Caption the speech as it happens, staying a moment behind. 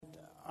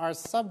our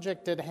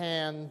subject at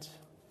hand,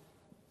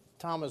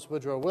 Thomas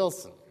Woodrow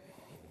Wilson.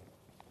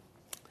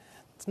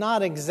 It's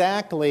not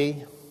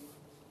exactly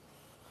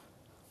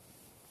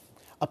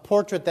a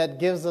portrait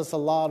that gives us a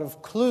lot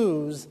of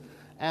clues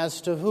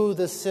as to who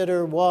the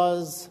sitter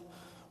was,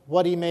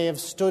 what he may have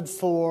stood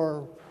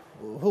for,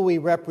 who he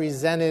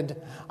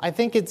represented. I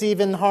think it's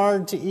even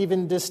hard to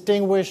even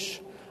distinguish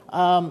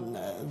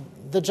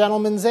the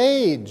gentleman's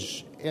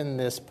age in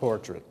this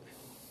portrait.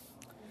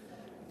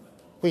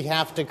 We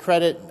have to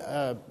credit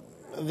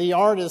the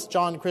artist,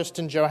 John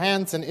Christen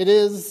Johansen. It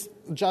is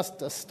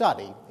just a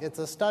study. It's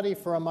a study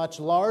for a much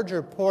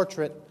larger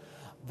portrait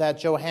that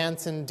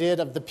Johansen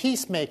did of the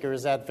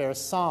peacemakers at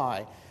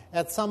Versailles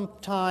at some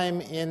time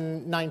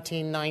in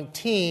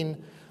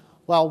 1919,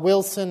 while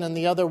Wilson and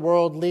the other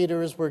world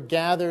leaders were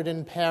gathered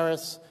in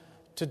Paris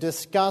to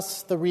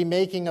discuss the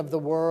remaking of the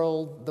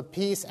world, the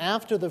peace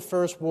after the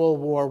First World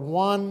War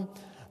I.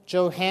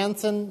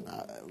 Johansen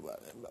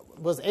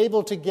was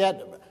able to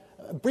get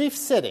brief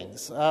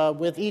sittings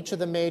with each of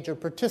the major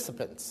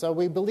participants. So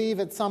we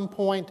believe at some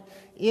point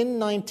in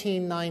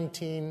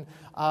 1919,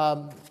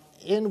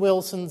 in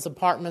Wilson's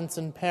apartments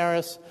in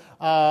Paris,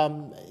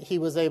 he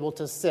was able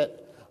to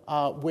sit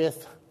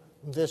with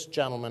this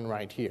gentleman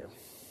right here.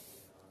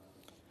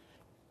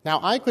 Now,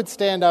 I could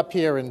stand up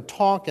here and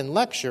talk and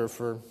lecture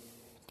for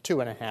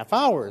 2.5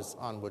 hours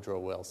on Woodrow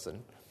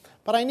Wilson,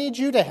 but I need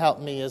you to help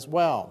me as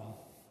well.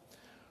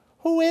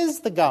 Who is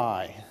the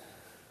guy?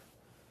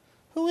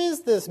 Who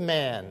is this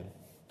man?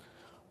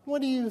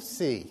 What do you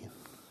see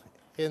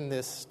in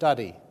this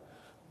study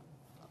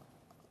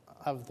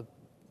of the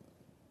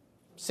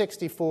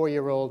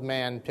 64-year-old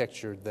man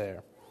pictured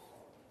there?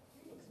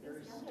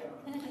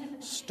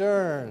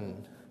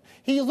 Stern.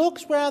 He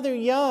looks rather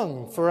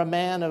young for a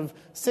man of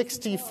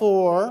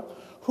 64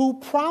 who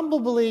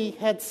probably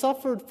had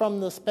suffered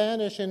from the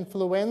Spanish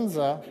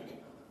influenza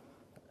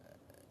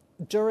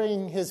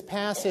during his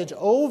passage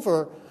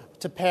over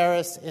to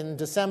Paris in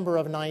December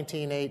of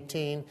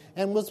 1918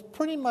 and was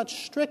pretty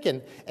much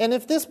stricken. And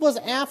if this was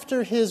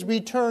after his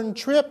return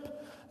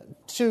trip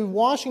to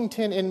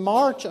Washington in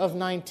March of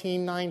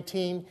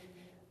 1919,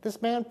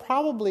 this man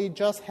probably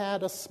just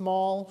had a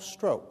small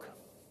stroke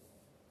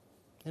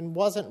and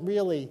wasn't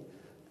really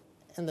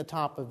in the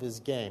top of his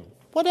game.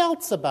 What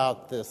else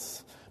about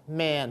this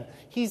man?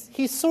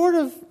 He's sort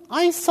of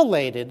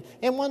isolated,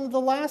 and one of the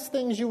last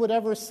things you would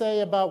ever say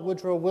about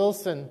Woodrow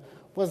Wilson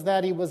was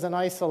that he was an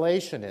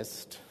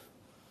isolationist.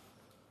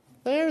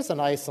 There's an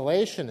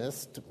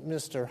isolationist,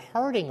 Mr.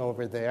 Harding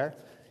over there.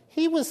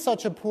 He was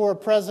such a poor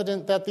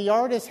president that the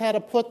artist had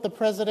to put the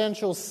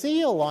presidential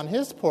seal on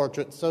his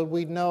portrait so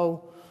we'd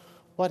know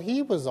what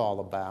he was all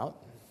about.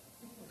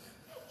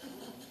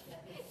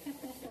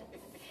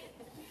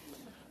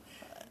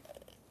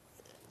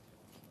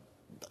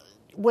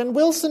 When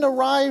Wilson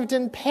arrived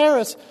in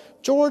Paris,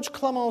 George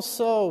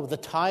Clemenceau, the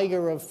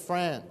Tiger of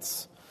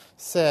France,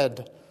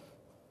 said,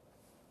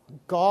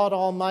 God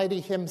Almighty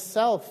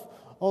himself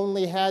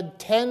only had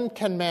 10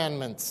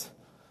 commandments.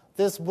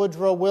 This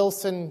Woodrow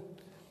Wilson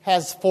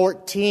has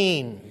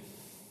 14.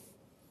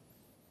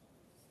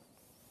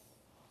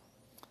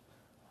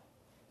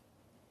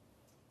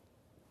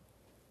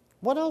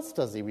 What else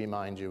does he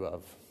remind you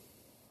of?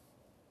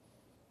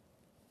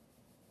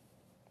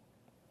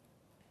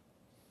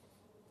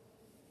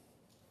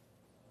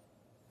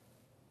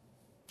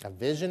 A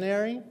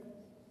visionary?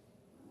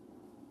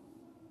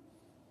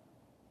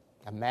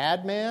 A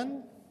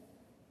madman?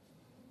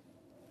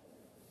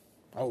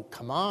 Oh,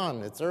 come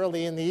on, it's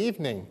early in the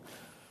evening.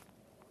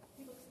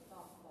 He looks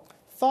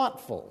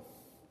thoughtful.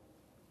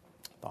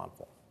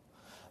 Thoughtful.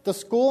 The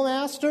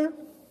schoolmaster?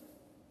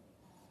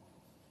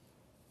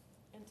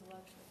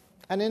 Intellectual.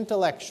 An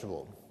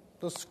intellectual.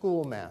 The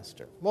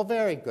schoolmaster. Well,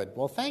 very good.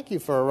 Well, thank you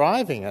for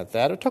arriving at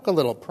that. It took a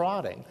little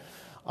prodding.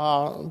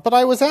 But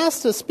I was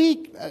asked to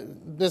speak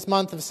this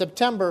month of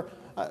September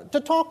to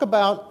talk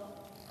about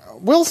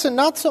Wilson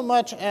not so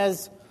much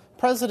as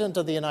President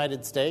of the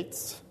United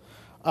States,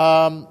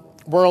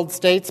 world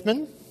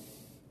statesman,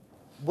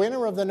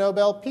 winner of the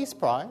Nobel Peace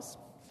Prize,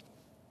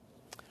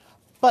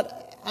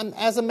 but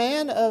as a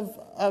man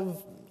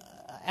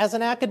as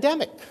an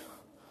academic.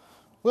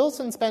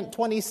 Wilson spent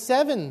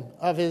 27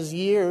 of his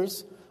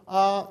years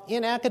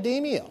in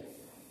academia.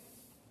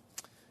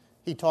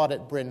 He taught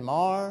at Bryn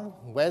Mawr,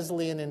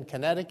 Wesleyan in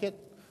Connecticut,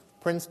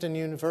 Princeton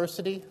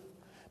University,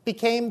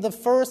 became the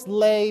first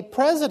lay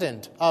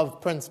president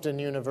of Princeton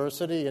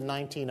University in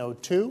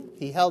 1902.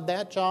 He held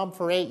that job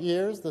for 8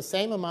 years, the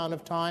same amount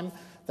of time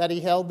that he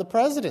held the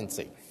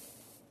presidency.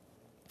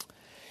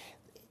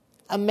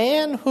 A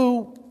man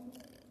who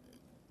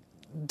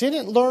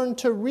didn't learn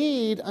to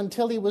read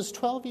until he was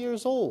 12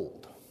 years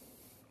old,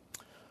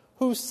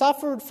 who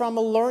suffered from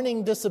a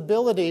learning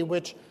disability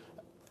which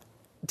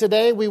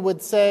today we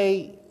would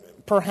say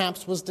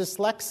perhaps was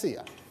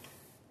dyslexia.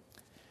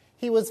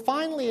 He was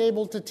finally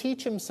able to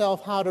teach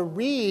himself how to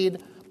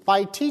read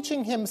by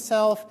teaching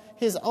himself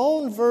his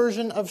own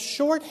version of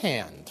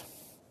shorthand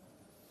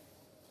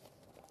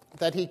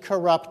that he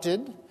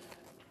corrupted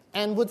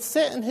and would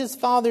sit in his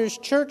father's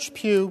church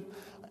pew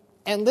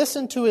and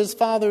listen to his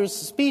father's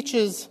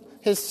speeches,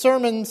 his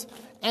sermons,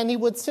 and he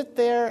would sit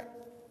there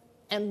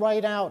and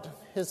write out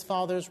his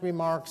father's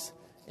remarks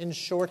in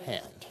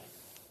shorthand.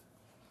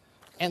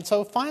 And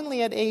so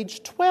finally at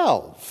age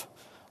 12,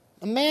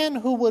 a man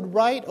who would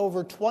write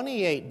over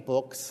 28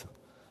 books,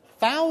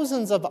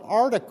 thousands of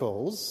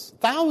articles,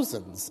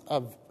 thousands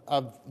of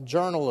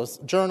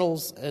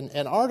journals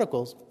and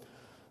articles,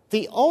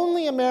 the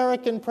only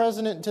American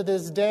president to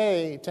this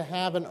day to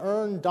have an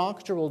earned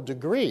doctoral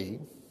degree,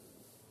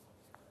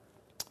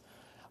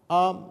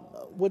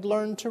 would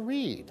learn to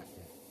read.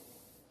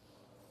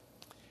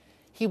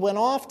 He went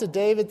off to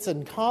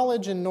Davidson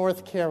College in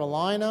North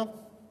Carolina,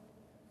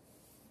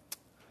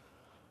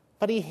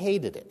 but he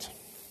hated it.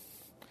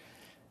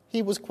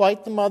 He was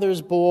quite the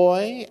mother's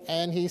boy,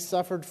 and he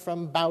suffered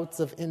from bouts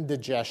of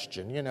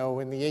indigestion. You know,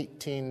 in the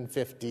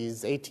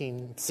 1850s,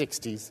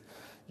 1860s,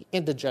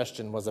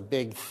 indigestion was a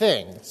big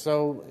thing.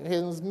 So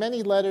his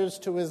many letters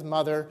to his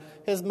mother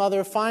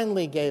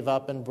finally gave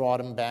up and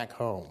brought him back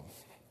home.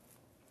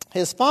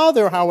 His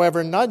father,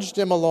 however, nudged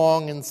him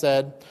along and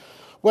said,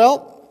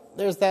 well,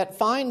 there's that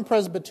fine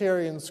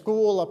Presbyterian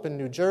school up in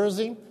New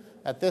Jersey.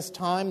 At this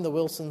time, the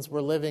Wilsons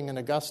were living in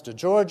Augusta,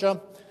 Georgia.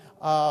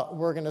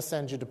 We're going to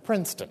send you to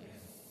Princeton.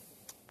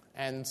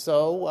 And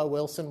so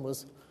Wilson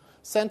was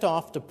sent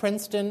off to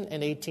Princeton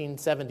in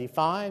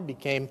 1875,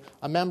 became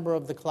a member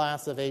of the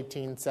class of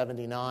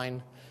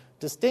 1879,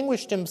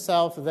 distinguished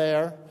himself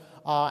there,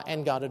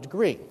 and got a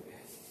degree.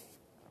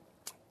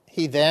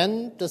 He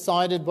then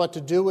decided what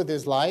to do with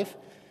his life.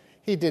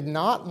 He did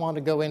not want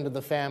to go into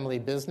the family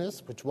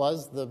business, which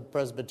was the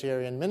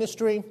Presbyterian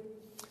ministry,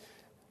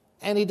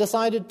 and he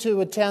decided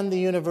to attend the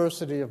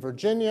University of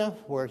Virginia,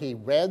 where he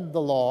read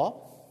the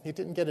law. He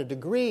didn't get a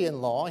degree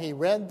in law. He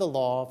read the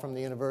law from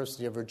the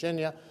University of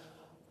Virginia,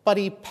 but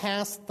he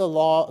passed the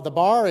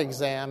bar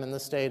exam in the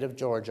state of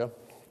Georgia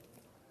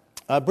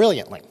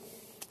brilliantly.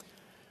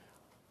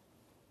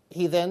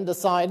 He then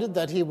decided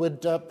that he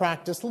would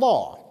practice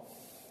law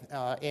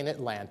in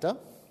Atlanta.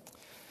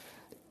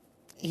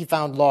 He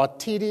found law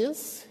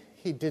tedious.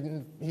 He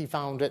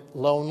found it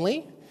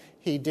lonely.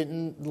 He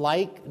didn't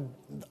like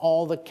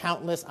all the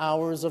countless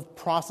hours of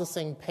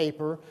processing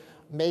paper,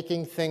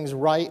 making things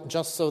right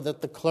just so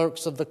that the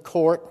clerks of the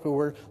court, who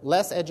were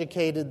less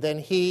educated than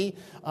he,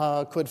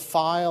 could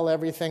file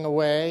everything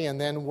away and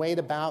then wait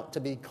about to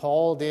be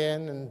called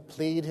in and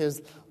plead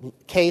his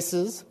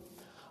cases.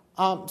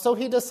 So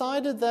he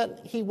decided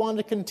that he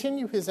wanted to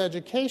continue his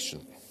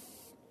education.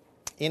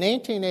 In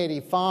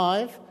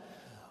 1885,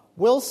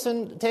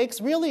 Wilson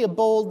takes really a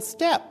bold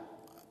step.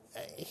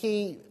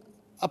 He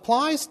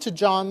applies to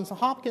Johns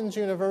Hopkins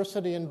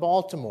University in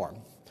Baltimore.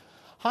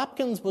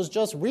 Hopkins was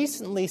just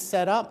recently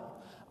set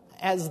up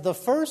as the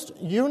first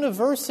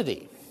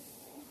university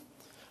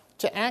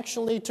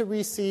to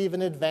receive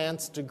an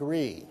advanced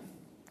degree.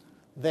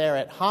 There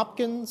at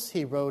Hopkins,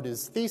 he wrote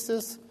his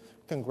thesis,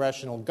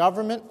 Congressional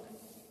Government,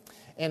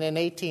 and in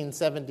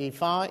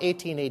 1885,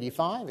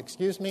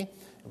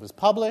 it was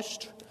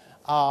published,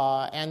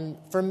 and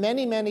for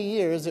many, many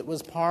years it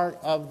was part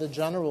of the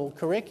general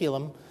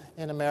curriculum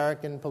in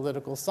American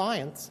political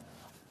science,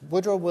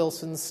 Woodrow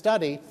Wilson's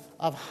study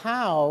of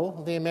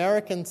how the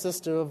American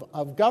system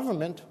of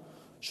government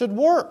should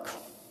work,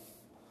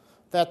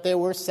 that there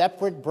were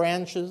separate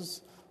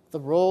branches, the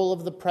role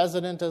of the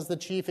president as the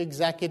chief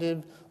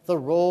executive, the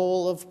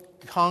role of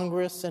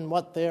Congress and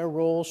what their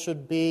role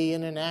should be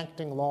in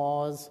enacting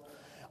laws,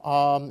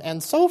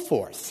 and so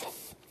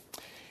forth.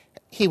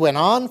 He went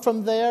on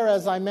from there,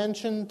 as I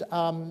mentioned.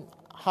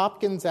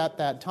 Hopkins at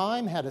that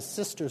time had a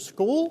sister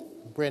school,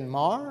 Bryn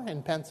Mawr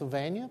in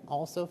Pennsylvania,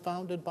 also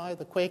founded by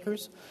the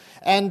Quakers.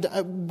 And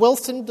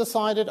Wilson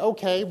decided,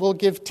 okay, we'll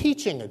give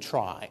teaching a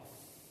try.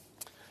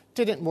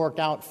 Didn't work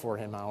out for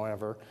him,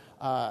 however.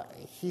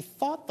 He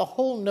thought the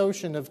whole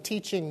notion of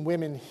teaching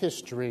women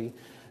history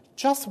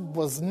just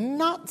was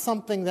not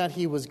something that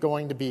he was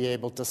going to be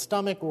able to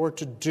stomach or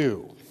to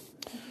do.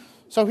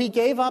 So he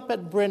gave up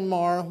at Bryn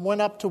Mawr,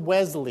 went up to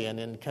Wesleyan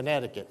in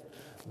Connecticut.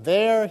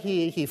 There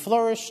he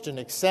flourished and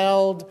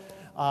excelled,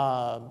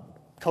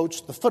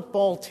 coached the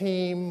football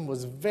team,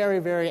 was very,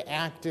 very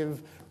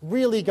active,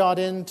 really got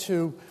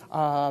into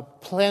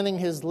planning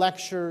his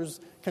lectures,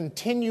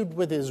 continued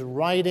with his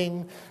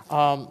writing,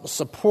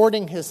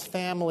 supporting his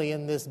family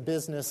in this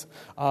business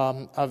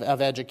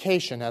of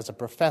education as a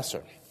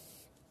professor.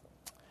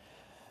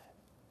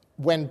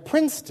 When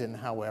Princeton,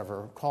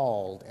 however,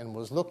 called and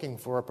was looking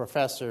for a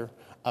professor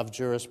of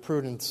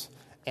jurisprudence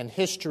and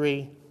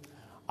history,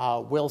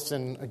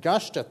 Wilson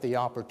gushed at the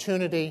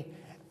opportunity,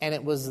 and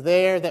it was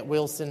there that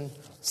Wilson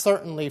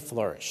certainly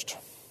flourished.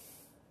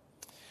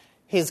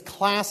 His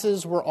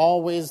classes were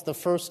always the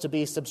first to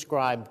be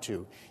subscribed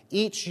to.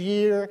 Each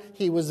year,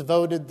 he was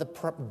voted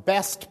the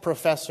best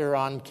professor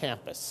on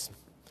campus.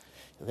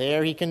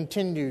 There he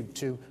continued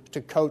to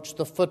coach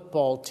the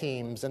football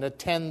teams and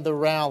attend the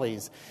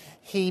rallies.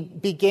 He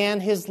began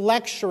his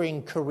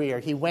lecturing career.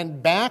 He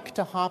went back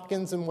to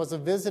Hopkins and was a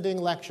visiting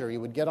lecturer. He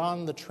would get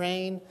on the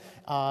train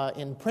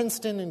in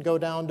Princeton and go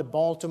down to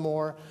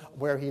Baltimore,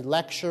 where he'd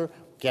lecture,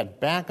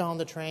 get back on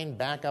the train,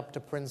 back up to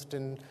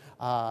Princeton,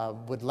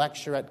 would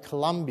lecture at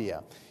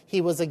Columbia. He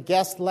was a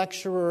guest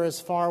lecturer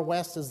as far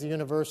west as the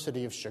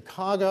University of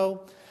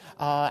Chicago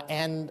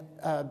and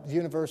the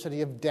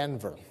University of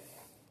Denver.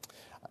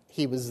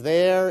 He was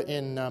there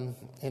in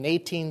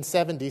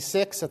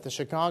 1876 at the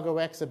Chicago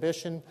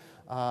exhibition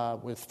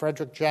with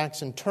Frederick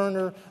Jackson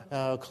Turner,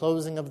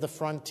 Closing of the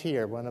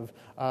Frontier, one of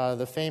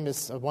the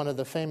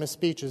famous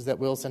speeches that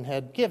Wilson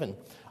had given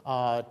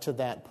to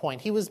that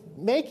point. He was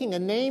making a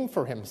name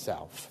for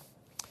himself.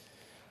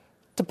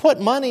 To put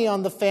money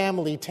on the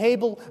family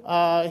table,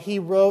 he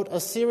wrote a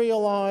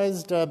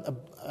serialized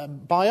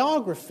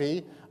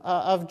biography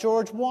of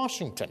George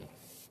Washington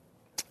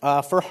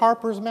for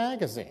Harper's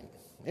Magazine.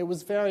 It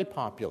was very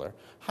popular.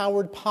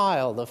 Howard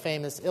Pyle, the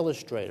famous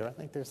illustrator, I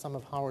think there's some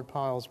of Howard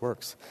Pyle's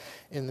works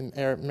in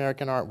the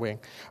American Art Wing,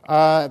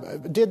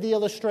 did the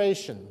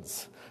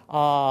illustrations.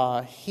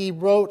 He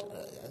wrote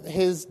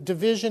his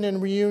Division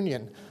and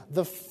Reunion,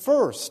 the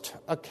first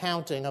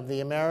accounting of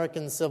the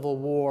American Civil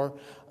War.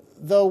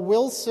 Though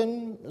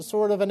Wilson,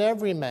 sort of an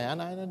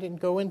everyman, I didn't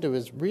go into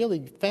his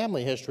really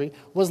family history,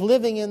 was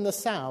living in the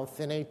South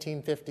in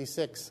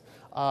 1856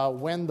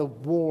 when the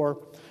war.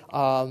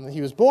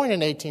 He was born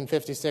in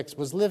 1856,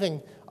 was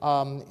living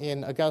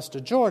in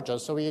Augusta, Georgia,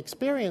 so he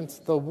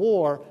experienced the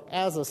war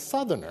as a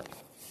Southerner.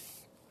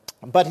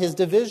 But his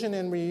Division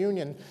and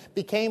Reunion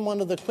became one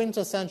of the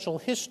quintessential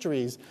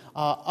histories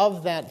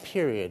of that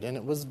period, and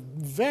it was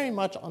very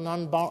much an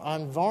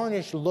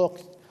unvarnished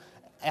look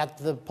at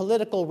the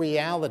political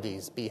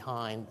realities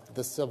behind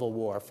the Civil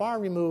War, far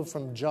removed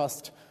from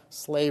just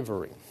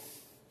slavery.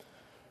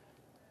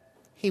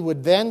 He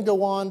would then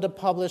go on to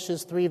publish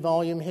his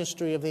 3-volume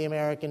History of the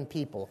American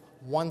People.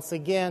 Once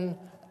again,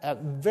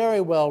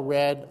 very well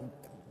read.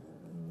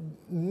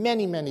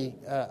 Many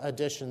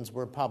editions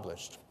were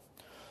published.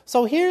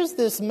 So here's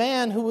this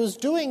man who was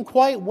doing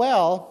quite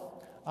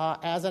well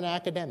as an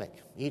academic.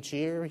 Each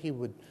year he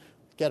would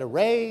get a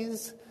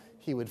raise.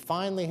 He would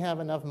finally have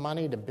enough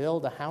money to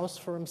build a house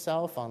for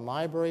himself on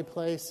Library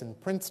Place in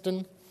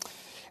Princeton.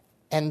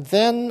 And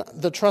then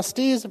the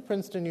trustees of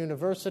Princeton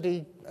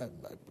University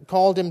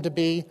called him to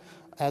be,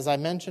 as I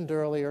mentioned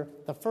earlier,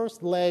 the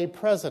first lay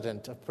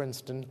president of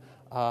Princeton,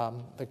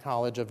 the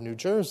College of New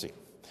Jersey,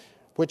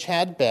 which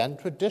had been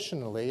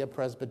traditionally a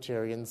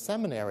Presbyterian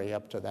seminary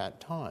up to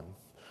that time.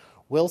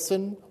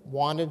 Wilson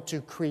wanted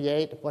to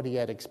create what he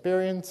had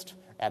experienced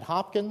at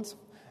Hopkins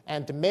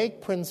and to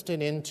make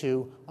Princeton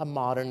into a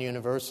modern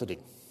university.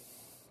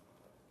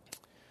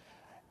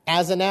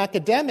 As an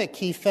academic,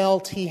 he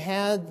felt he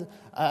had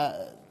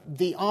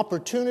the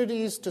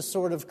opportunities to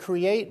sort of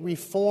create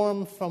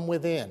reform from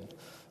within.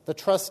 The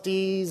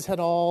trustees had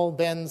all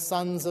been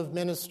sons of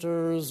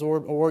ministers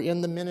or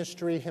in the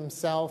ministry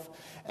himself,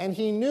 and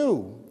he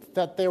knew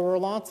that there were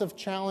lots of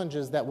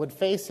challenges that would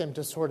face him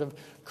to sort of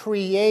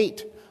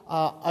create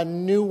a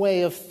new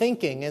way of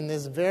thinking in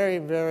this very,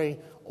 very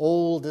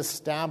old,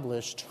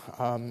 established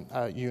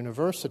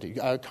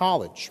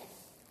college.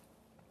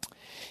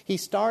 He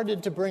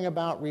started to bring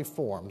about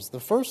reforms. The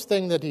first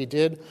thing that he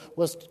did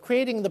was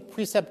creating the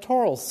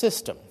preceptoral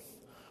system,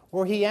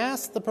 where he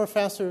asked the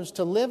professors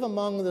to live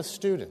among the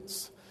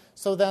students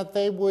so that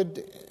they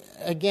would,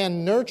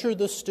 again, nurture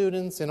the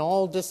students in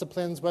all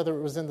disciplines, whether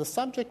it was in the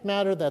subject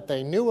matter that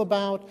they knew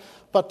about,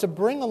 but to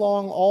bring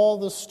along all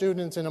the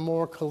students in a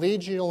more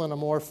collegial and a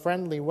more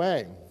friendly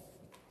way.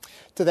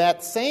 To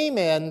that same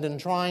end, in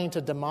trying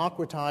to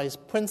democratize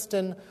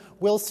Princeton,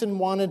 Wilson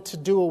wanted to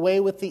do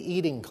away with the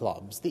eating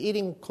clubs. The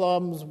eating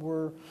clubs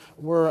were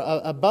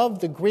above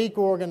the Greek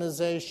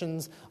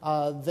organizations.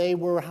 They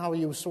were how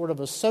you sort of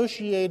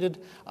associated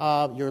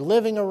your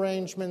living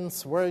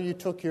arrangements, where you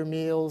took your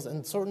meals,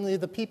 and certainly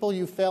the people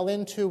you fell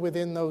into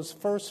within those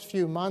first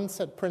few months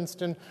at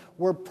Princeton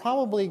were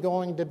probably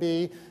going to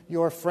be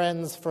your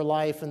friends for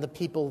life and the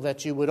people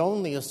that you would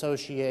only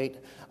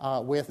associate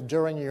with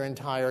during your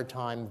entire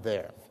time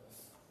there.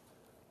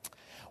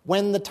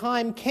 When the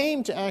time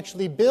came to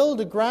actually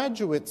build a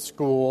graduate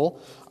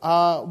school,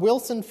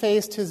 Wilson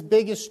faced his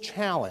biggest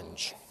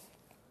challenge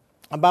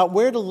about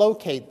where to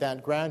locate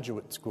that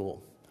graduate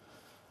school.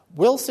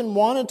 Wilson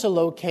wanted to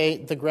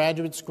locate the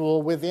graduate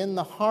school within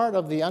the heart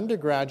of the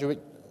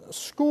undergraduate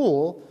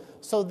school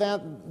so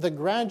that the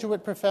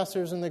graduate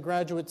professors and the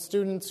graduate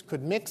students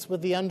could mix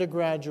with the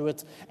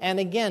undergraduates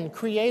and, again,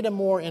 create a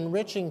more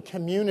enriching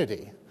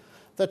community.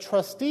 The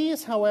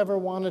trustees, however,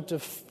 wanted to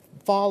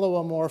follow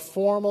a more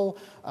formal,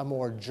 a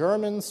more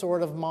German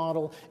sort of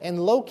model,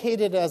 and locate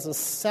it as a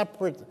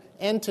separate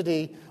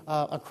entity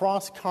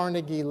across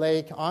Carnegie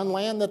Lake on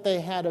land that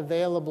they had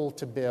available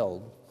to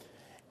build.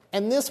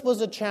 And this was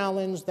a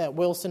challenge that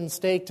Wilson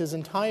staked his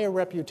entire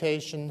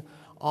reputation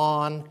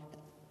on,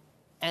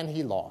 and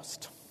he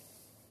lost.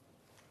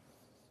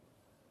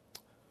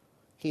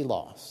 He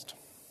lost.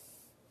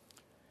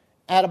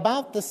 At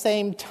about the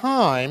same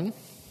time,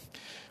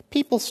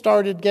 people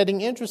started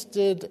getting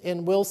interested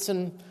in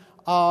Wilson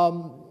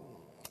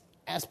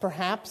as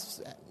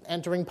perhaps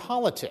entering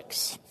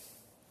politics.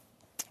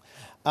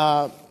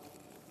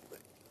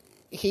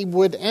 He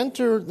would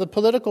enter the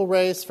political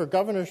race for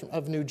governor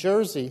of New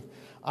Jersey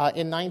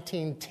in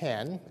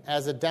 1910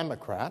 as a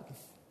Democrat.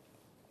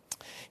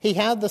 He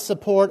had the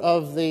support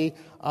of the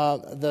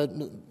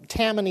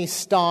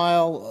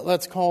Tammany-style,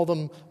 let's call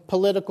them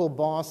political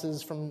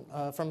bosses from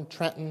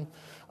Trenton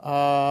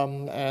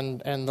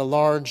and the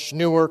large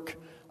Newark.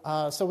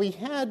 So we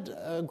had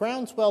a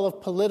groundswell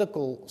of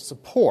political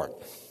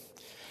support.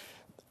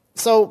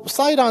 So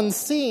sight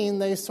unseen,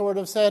 they sort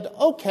of said,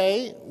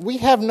 okay, we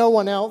have no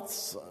one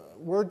else.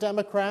 We're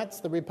Democrats.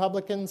 The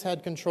Republicans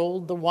had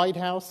controlled the White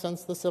House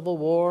since the Civil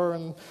War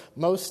and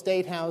most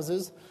state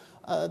houses.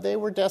 They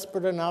were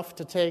desperate enough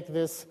to take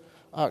this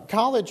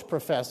college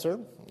professor,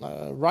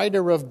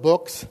 writer of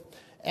books,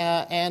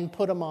 and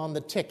put him on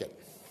the ticket.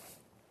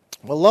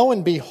 Well, lo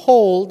and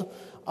behold,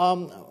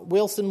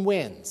 Wilson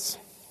wins.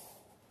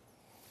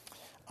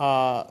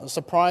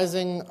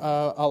 Surprising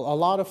a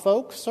lot of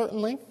folks,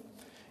 certainly,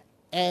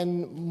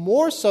 and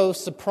more so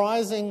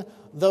surprising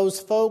those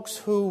folks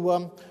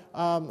who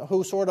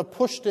sort of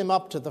pushed him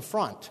up to the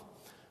front.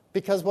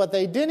 Because what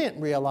they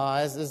didn't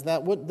realize is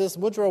that this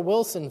Woodrow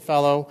Wilson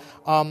fellow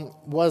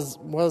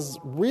was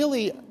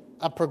really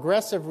a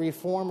progressive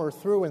reformer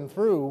through and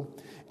through,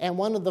 and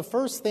one of the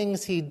first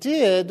things he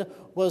did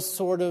was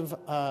sort of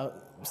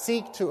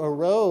seek to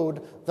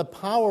erode the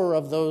power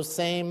of those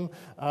same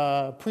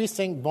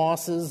precinct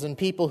bosses and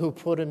people who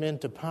put him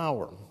into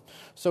power.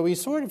 So he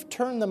sort of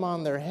turned them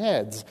on their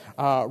heads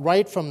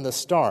right from the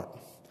start.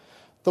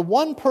 The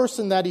one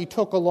person that he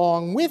took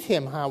along with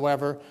him,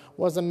 however,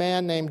 was a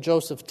man named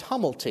Joseph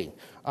Tumulty,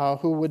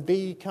 who would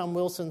become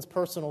Wilson's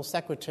personal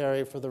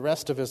secretary for the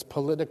rest of his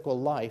political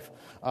life.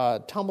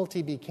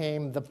 Tumulty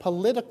became the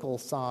political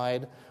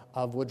side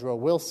of Woodrow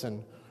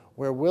Wilson,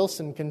 where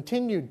Wilson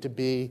continued to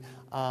be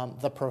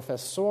the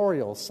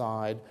professorial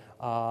side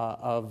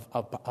of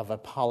a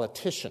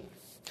politician.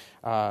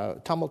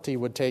 Tumulty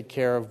would take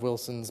care of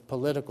Wilson's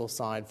political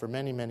side for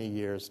many, many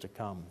years to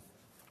come.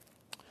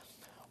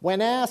 When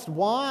asked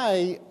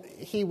why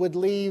he would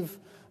leave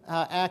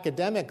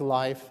academic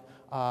life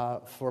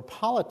for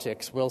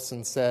politics,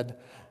 Wilson said,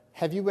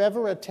 "Have you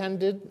ever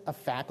attended a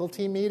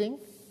faculty meeting?"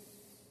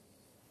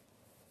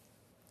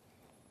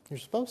 You're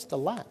supposed to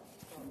laugh.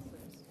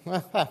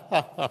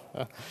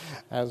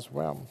 As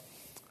well.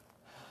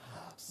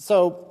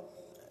 So,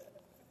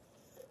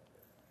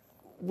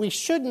 we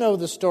should know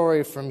the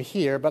story from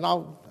here, but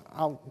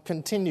I'll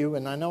continue,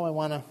 and I know I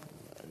want to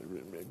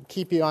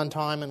keep you on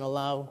time and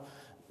allow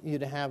you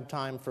to have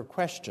time for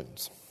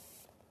questions.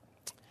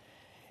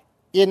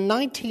 In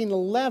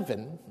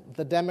 1911,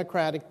 the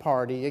Democratic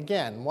Party,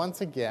 once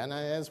again,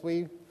 as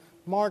we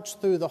marched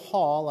through the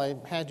hall, I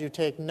had you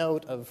take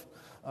note of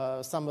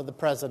some of the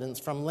presidents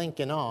from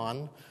Lincoln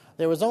on.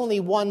 There was only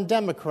one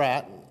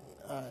Democrat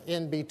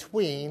in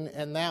between,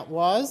 and that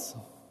was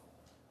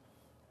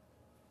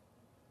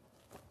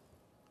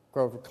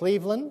Grover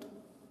Cleveland.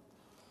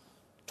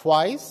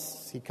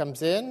 Twice. He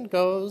comes in,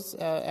 goes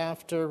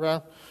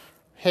after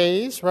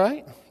Hayes,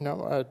 right?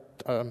 No,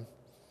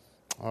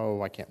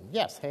 I can't.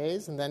 Yes,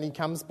 Hayes, and then he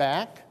comes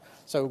back.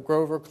 So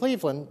Grover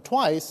Cleveland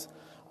twice.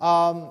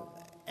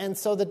 And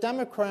so the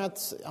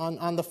Democrats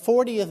on the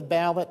 40th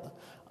ballot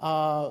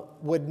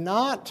would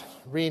not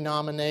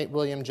renominate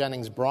William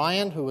Jennings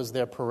Bryan, who was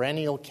their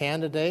perennial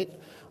candidate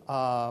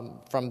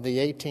from the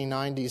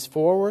 1890s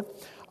forward.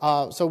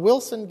 So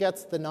Wilson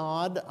gets the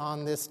nod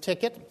on this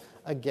ticket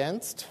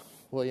against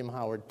William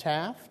Howard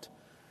Taft,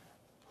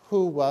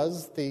 who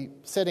was the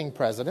sitting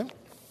president.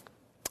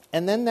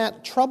 And then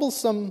that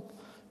troublesome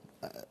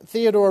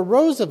Theodore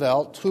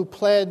Roosevelt, who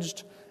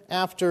pledged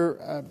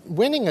after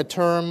winning a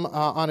term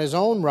on his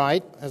own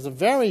right as a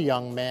very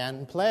young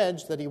man,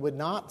 pledged that he would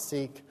not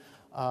seek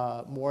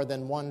more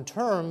than one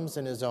terms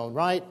in his own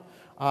right,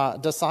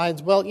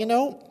 decides, well,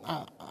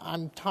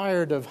 I'm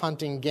tired of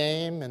hunting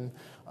game and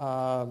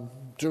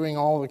doing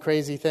all the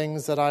crazy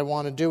things that I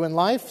want to do in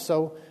life,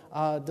 so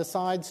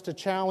decides to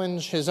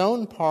challenge his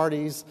own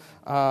party's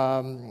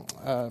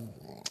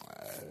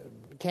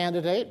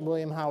candidate,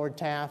 William Howard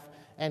Taft,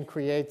 and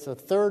creates a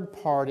third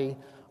party,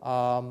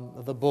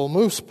 the Bull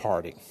Moose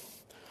Party.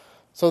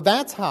 So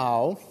that's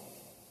how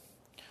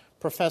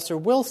Professor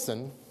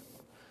Wilson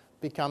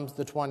becomes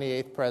the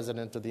 28th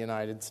President of the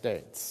United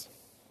States.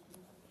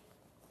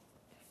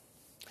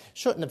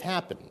 Shouldn't have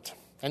happened,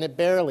 and it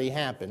barely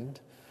happened.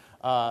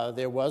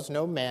 There was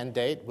no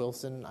mandate.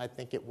 Wilson, I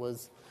think it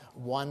was,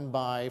 won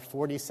by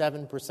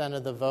 47%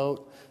 of the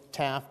vote.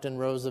 Taft and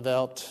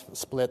Roosevelt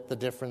split the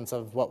difference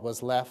of what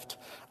was left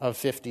of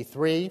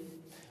 53.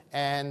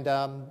 And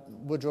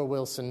Woodrow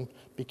Wilson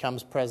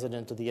becomes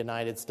President of the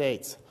United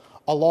States.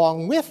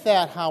 Along with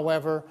that,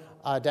 however,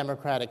 a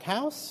Democratic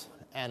House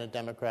and a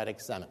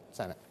Democratic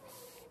Senate.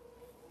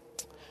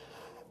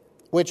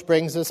 Which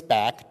brings us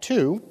back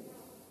to,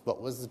 what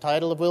was the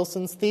title of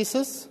Wilson's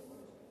thesis?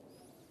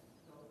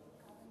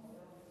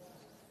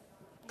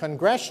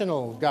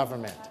 Congressional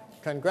government.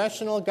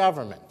 congressional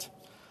government.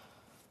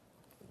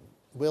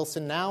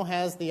 Wilson now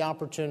has the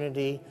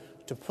opportunity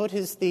to put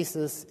his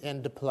thesis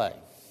into play.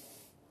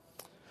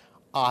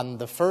 On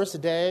the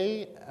first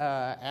day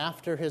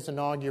after his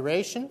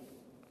inauguration,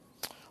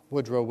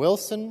 Woodrow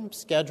Wilson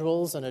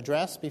schedules an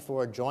address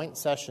before a joint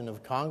session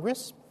of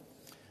Congress,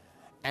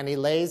 and he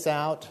lays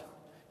out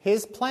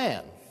his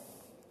plan,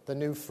 the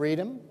new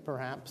freedom,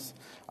 perhaps,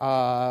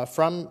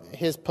 from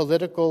his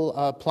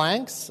political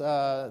planks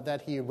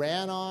that he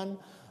ran on,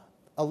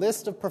 a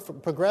list of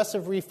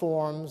progressive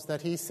reforms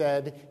that he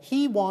said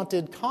he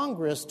wanted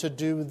Congress to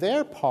do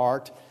their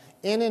part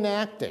in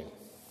enacting.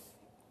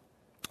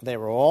 They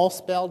were all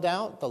spelled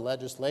out. The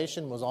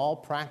legislation was all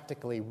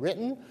practically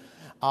written.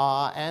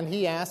 And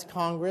he asked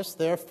Congress,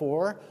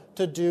 therefore,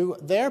 to do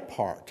their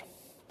part.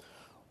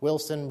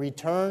 Wilson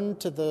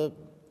returned to the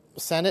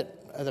Senate,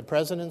 the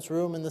President's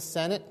room in the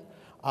Senate,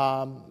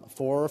 4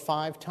 or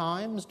 5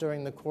 times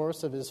during the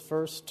course of his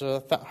first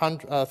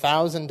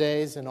 1,000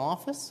 days in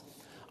office,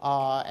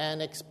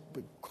 and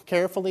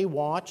carefully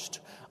watched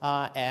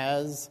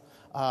as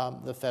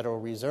the Federal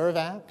Reserve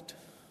Act,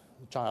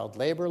 child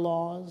labor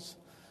laws,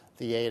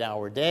 the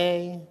 8-hour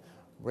day,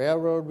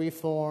 railroad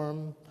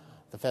reform,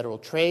 the Federal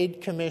Trade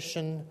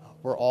Commission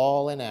were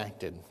all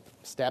enacted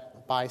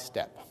step by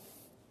step,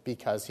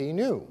 because he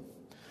knew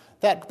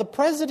that the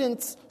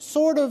president's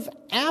sort of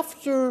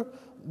after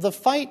the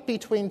fight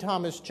between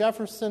Thomas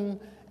Jefferson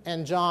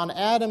and John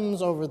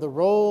Adams over the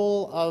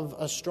role of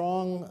a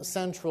strong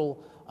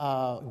central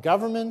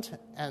government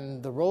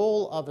and the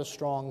role of a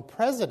strong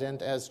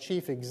president as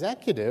chief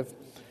executive,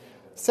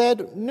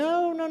 said,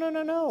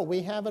 no,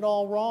 we have it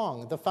all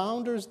wrong. The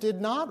founders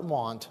did not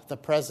want the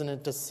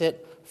president to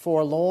sit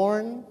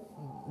forlorn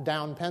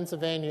down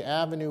Pennsylvania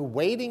Avenue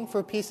waiting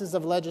for pieces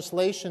of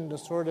legislation to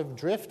sort of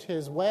drift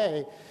his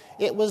way.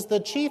 It was the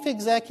chief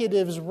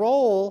executive's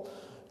role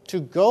to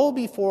go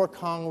before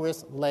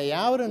Congress, lay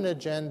out an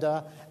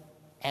agenda,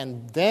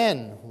 and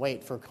then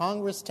wait for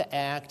Congress to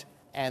act,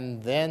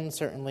 and then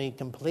certainly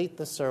complete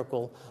the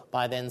circle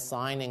by then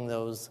signing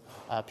those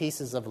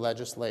pieces of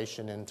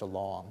legislation into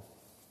law.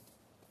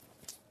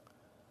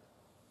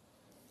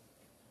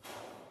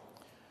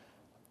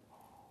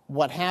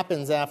 What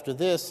happens after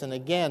this, and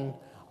again,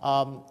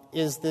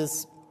 is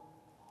this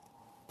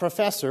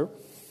professor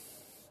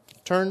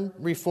turned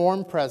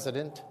reform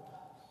president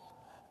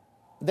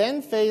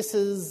then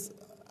faces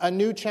a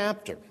new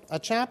chapter, a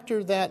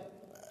chapter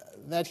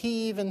that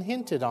he even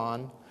hinted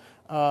on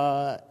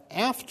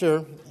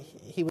after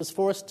he was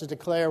forced to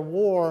declare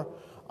war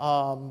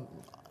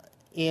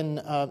in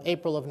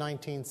April of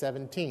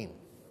 1917.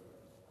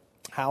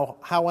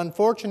 How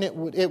unfortunate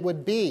it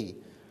would be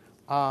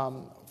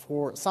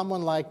for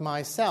someone like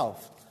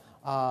myself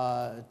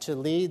to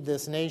lead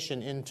this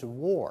nation into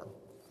war.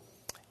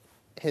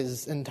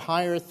 His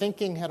entire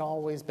thinking had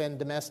always been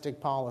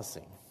domestic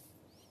policy.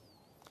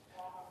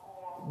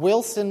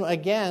 Wilson,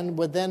 again,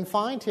 would then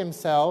find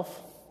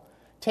himself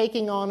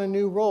taking on a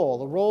new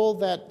role, a role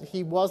that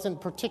he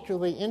wasn't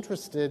particularly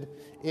interested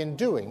in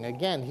doing.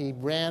 Again, he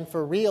ran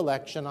for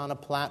re-election on a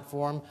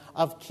platform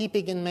of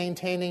keeping and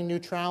maintaining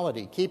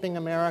neutrality, keeping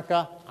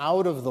America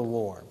out of the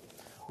war,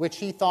 which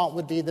he thought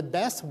would be the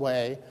best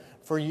way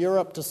for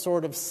Europe to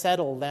sort of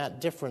settle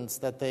that difference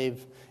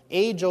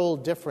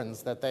age-old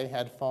difference that they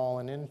had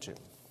fallen into.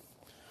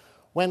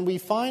 When we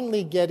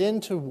finally get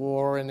into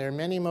war, and there are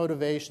many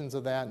motivations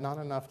of that, not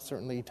enough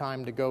certainly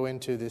time to go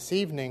into this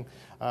evening,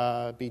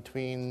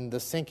 between the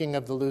sinking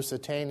of the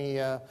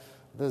Lusitania,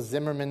 the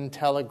Zimmerman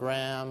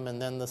telegram,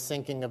 and then the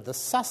sinking of the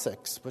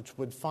Sussex, which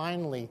would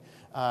finally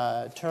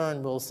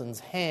turn Wilson's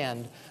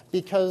hand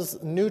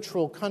because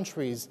neutral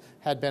countries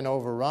had been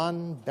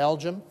overrun,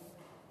 Belgium,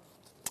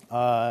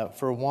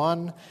 for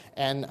one,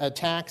 and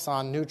attacks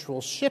on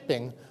neutral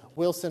shipping.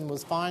 Wilson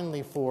was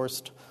finally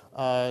forced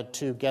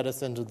to get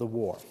us into the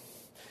war.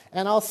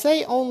 And I'll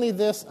say only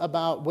this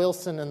about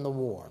Wilson and the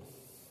war.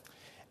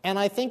 And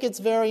I think it's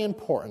very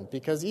important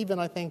because even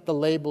I think the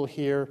label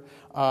here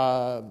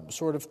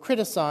sort of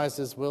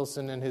criticizes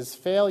Wilson and his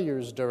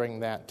failures during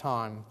that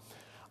time.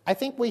 I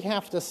think we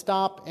have to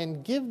stop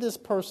and give this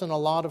person a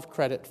lot of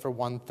credit for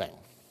one thing.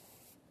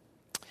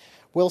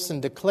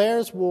 Wilson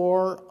declares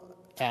war,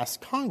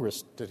 asks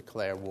Congress to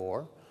declare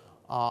war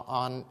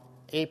on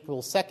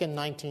April 2nd,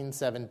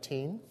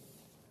 1917.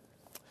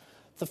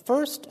 The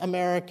first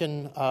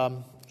American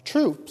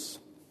troops,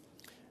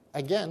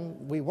 again,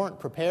 we weren't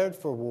prepared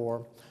for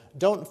war,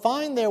 don't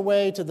find their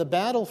way to the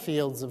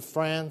battlefields of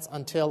France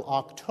until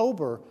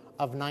October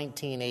of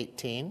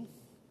 1918.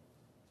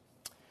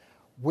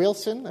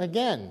 Wilson,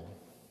 again,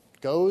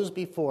 goes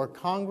before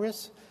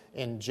Congress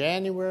in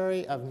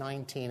January of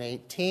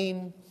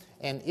 1918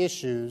 and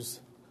issues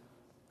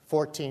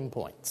 14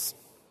 points.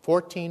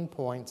 14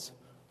 points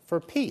for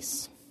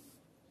peace.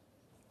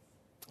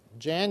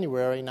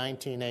 January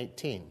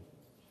 1918.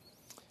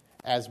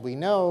 As we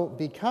know,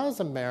 because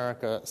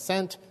America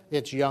sent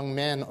its young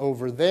men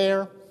over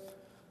there,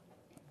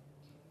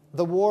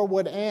 the war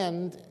would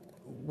end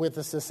with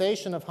the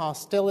cessation of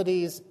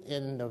hostilities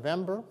in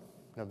November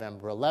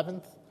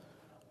 11th,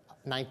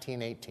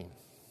 1918.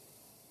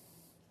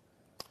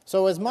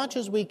 So as much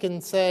as we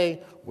can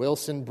say,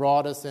 Wilson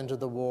brought us into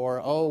the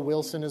war, oh,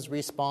 Wilson is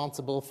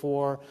responsible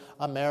for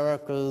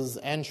America's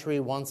entry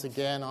once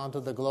again onto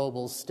the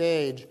global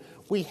stage,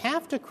 we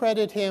have to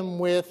credit him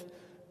with,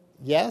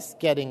 yes,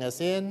 getting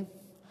us in,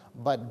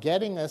 but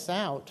getting us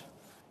out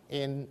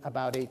in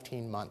about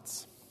 18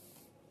 months.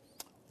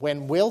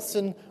 When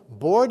Wilson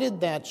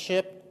boarded that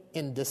ship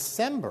in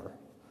December,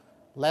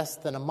 less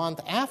than a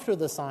month after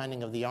the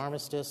signing of the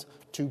armistice,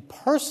 to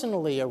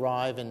personally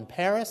arrive in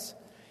Paris,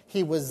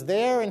 he was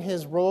there in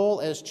his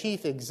role as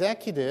chief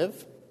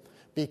executive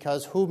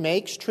because who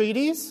makes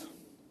treaties?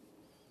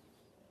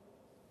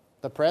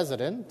 The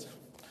president.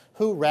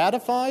 Who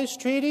ratifies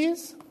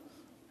treaties?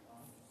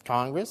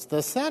 Congress,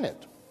 the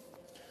Senate.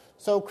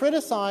 So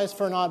criticized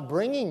for not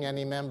bringing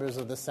any members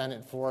of the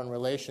Senate Foreign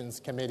Relations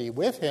Committee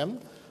with him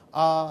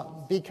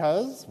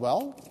because,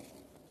 well,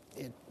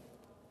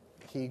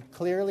 he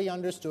clearly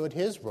understood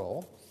his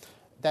role,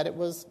 that it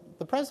was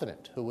the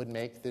president who would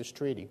make this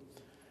treaty.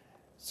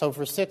 So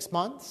for 6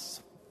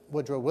 months,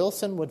 Woodrow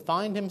Wilson would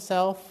find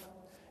himself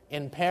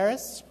in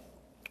Paris,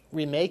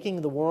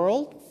 remaking the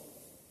world,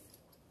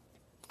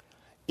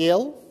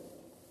 ill,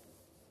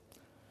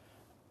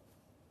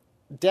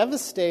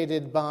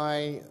 devastated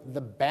by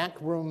the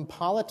backroom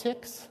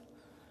politics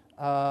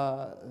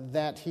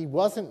that he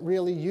wasn't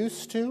really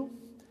used to.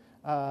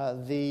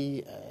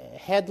 The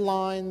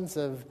headlines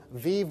of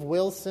Vive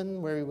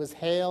Wilson, where he was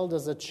hailed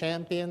as a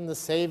champion, the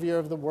savior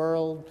of the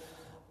world,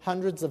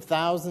 hundreds of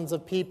thousands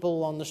of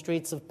people on the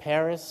streets of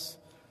Paris,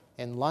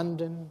 in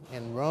London,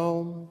 in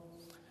Rome,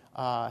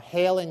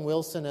 hailing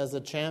Wilson as a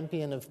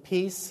champion of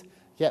peace.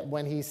 Yet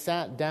when he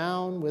sat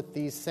down with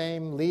these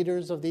same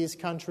leaders of these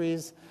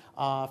countries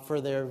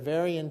for their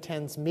very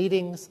intense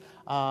meetings,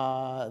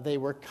 they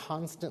were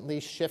constantly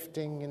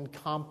shifting and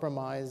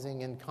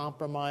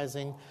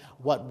compromising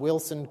what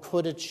Wilson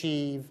could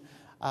achieve.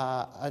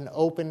 An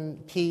open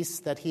peace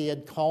that he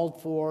had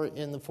called for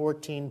in the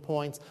 14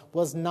 points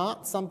was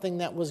not something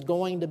that was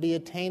going to be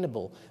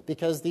attainable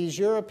because these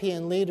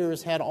European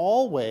leaders had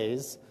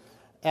always,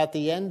 at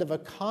the end of a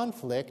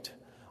conflict,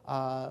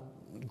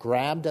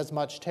 grabbed as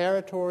much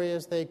territory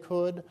as they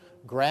could,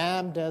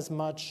 grabbed as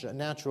much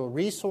natural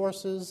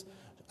resources,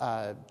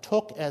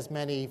 took as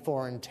many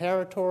foreign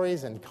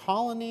territories and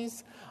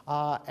colonies,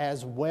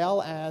 as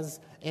well as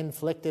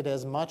inflicted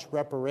as much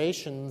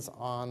reparations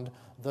on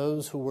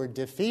those who were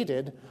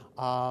defeated.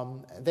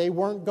 They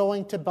weren't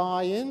going to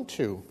buy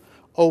into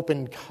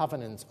open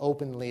covenants,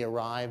 openly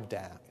arrived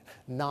at,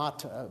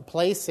 not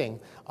placing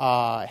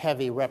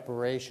heavy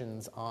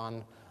reparations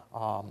on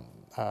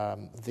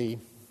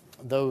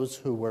those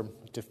who were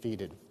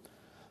defeated.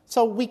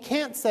 So we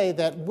can't say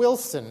that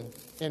Wilson,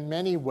 in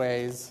many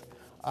ways,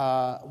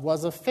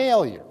 was a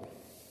failure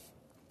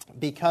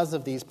because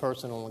of these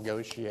personal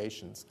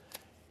negotiations.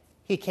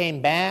 He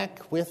came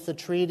back with the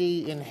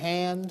treaty in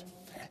hand,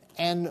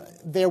 and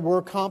there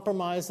were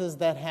compromises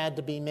that had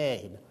to be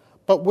made.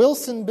 But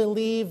Wilson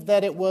believed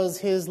that it was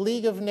his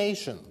League of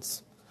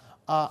Nations,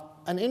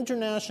 an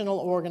international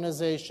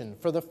organization,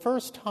 for the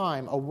first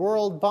time, a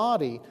world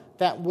body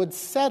that would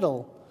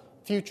settle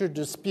future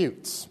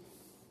disputes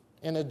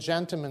in a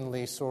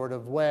gentlemanly sort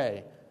of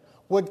way,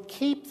 would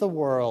keep the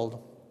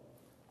world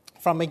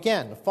from,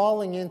 again,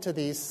 falling into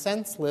these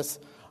senseless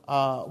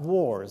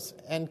wars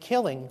and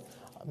killing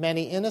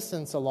many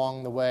innocents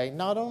along the way,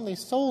 not only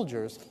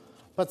soldiers,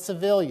 but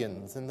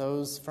civilians and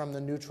those from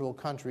the neutral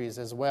countries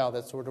as well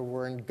that sort of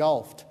were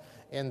engulfed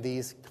in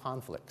these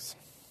conflicts.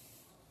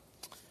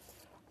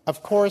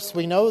 Of course,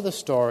 we know the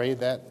story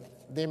that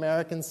the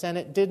American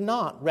Senate did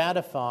not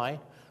ratify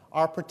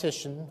our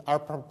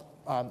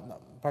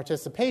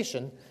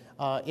participation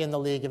in the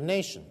League of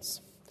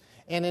Nations.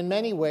 And in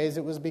many ways,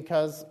 it was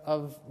because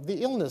of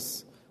the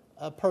illness,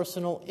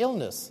 personal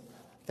illness,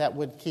 that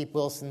would keep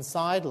Wilson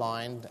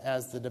sidelined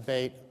as the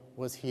debate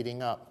was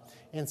heating up.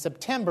 In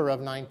September of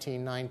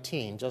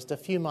 1919, just a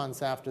few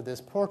months after this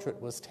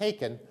portrait was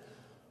taken,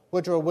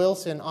 Woodrow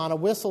Wilson, on a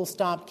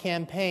whistle-stop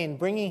campaign,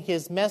 bringing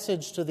his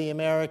message to the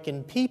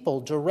American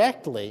people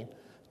directly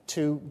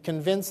to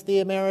convince the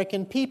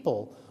American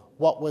people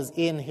what was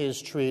in his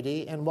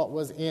treaty and what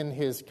was in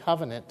his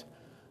covenant,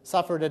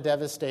 suffered a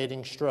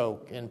devastating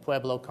stroke in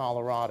Pueblo,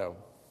 Colorado.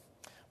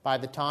 By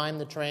the time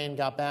the train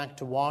got back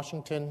to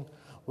Washington,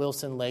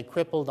 Wilson lay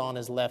crippled on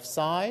his left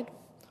side,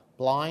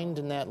 blind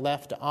in that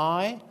left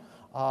eye,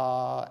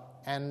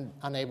 and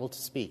unable to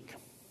speak.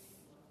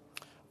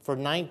 For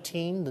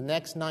the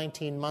next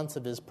 19 months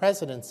of his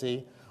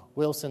presidency,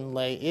 Wilson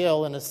lay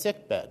ill in a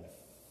sickbed.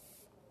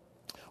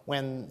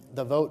 When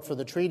the vote for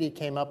the treaty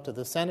came up to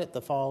the Senate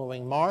the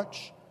following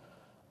March,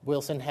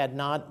 Wilson had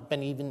not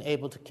been even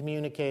able to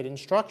communicate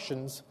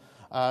instructions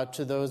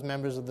to those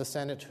members of the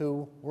Senate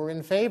who were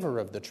in favor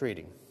of the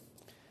treaty.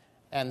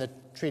 And the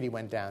treaty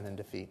went down in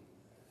defeat.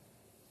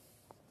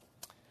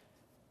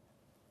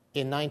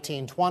 In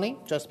 1920,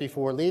 just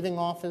before leaving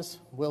office,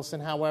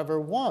 Wilson, however,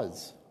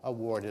 was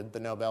awarded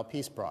the Nobel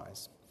Peace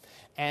Prize.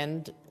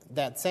 And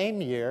that same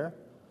year,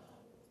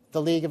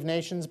 the League of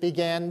Nations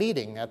began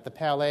meeting at the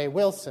Palais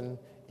Wilson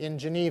in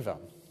Geneva.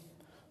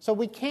 So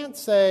we can't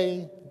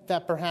say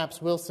that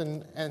perhaps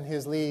Wilson and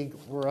his League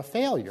were a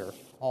failure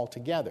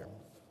altogether.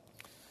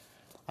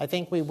 I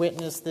think we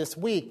witnessed this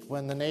week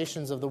when the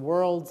nations of the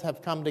world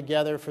have come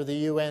together for the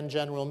UN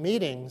General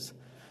Meetings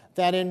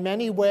that in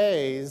many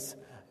ways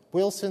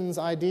Wilson's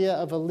idea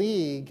of a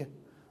league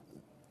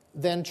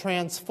then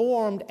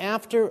transformed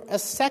after a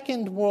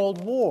Second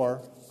World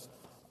War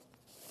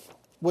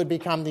would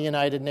become the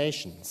United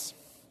Nations.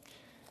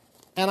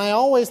 And I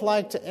always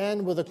like to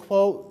end with a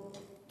quote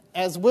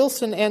as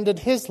Wilson ended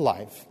his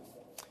life.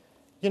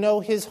 You know,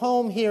 his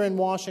home here in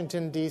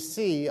Washington,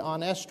 D.C.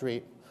 on S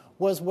Street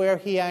was where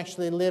he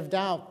actually lived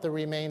out the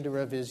remainder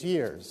of his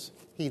years.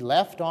 He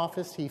left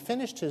office, he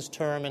finished his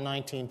term in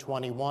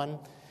 1921.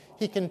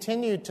 He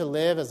continued to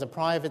live as a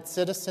private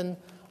citizen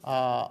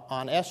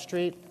on S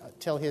Street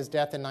till his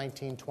death in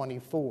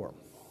 1924.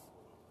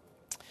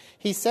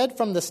 He said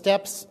from the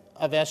steps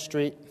of S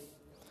Street,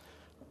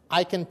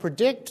 "I can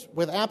predict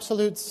with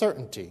absolute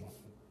certainty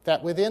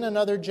that within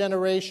another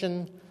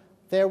generation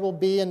there will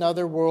be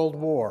another world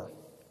war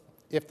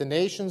if the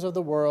nations of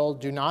the world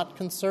do not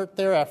concert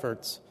their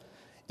efforts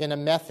in a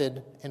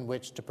method in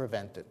which to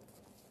prevent it."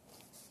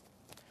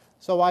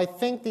 So I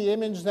think the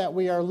image that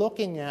we are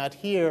looking at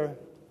here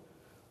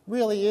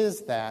really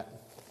is that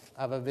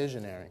of a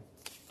visionary.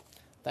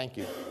 Thank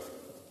you.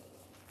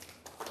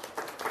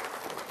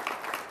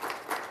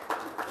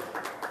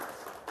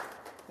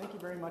 Thank you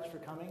very much for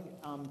coming.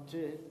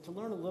 To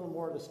learn a little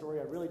more of the story,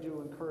 I really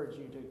do encourage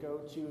you to go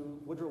to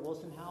Woodrow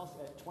Wilson House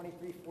at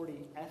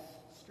 2340 S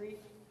Street.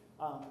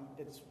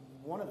 It's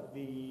one of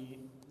the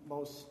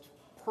most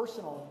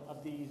personal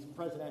of these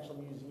presidential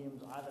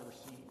museums I've ever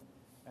seen,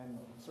 and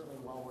certainly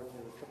well worth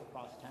a trip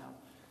across town.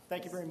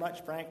 Thank you very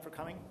much, Frank, for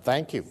coming.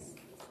 Thank you.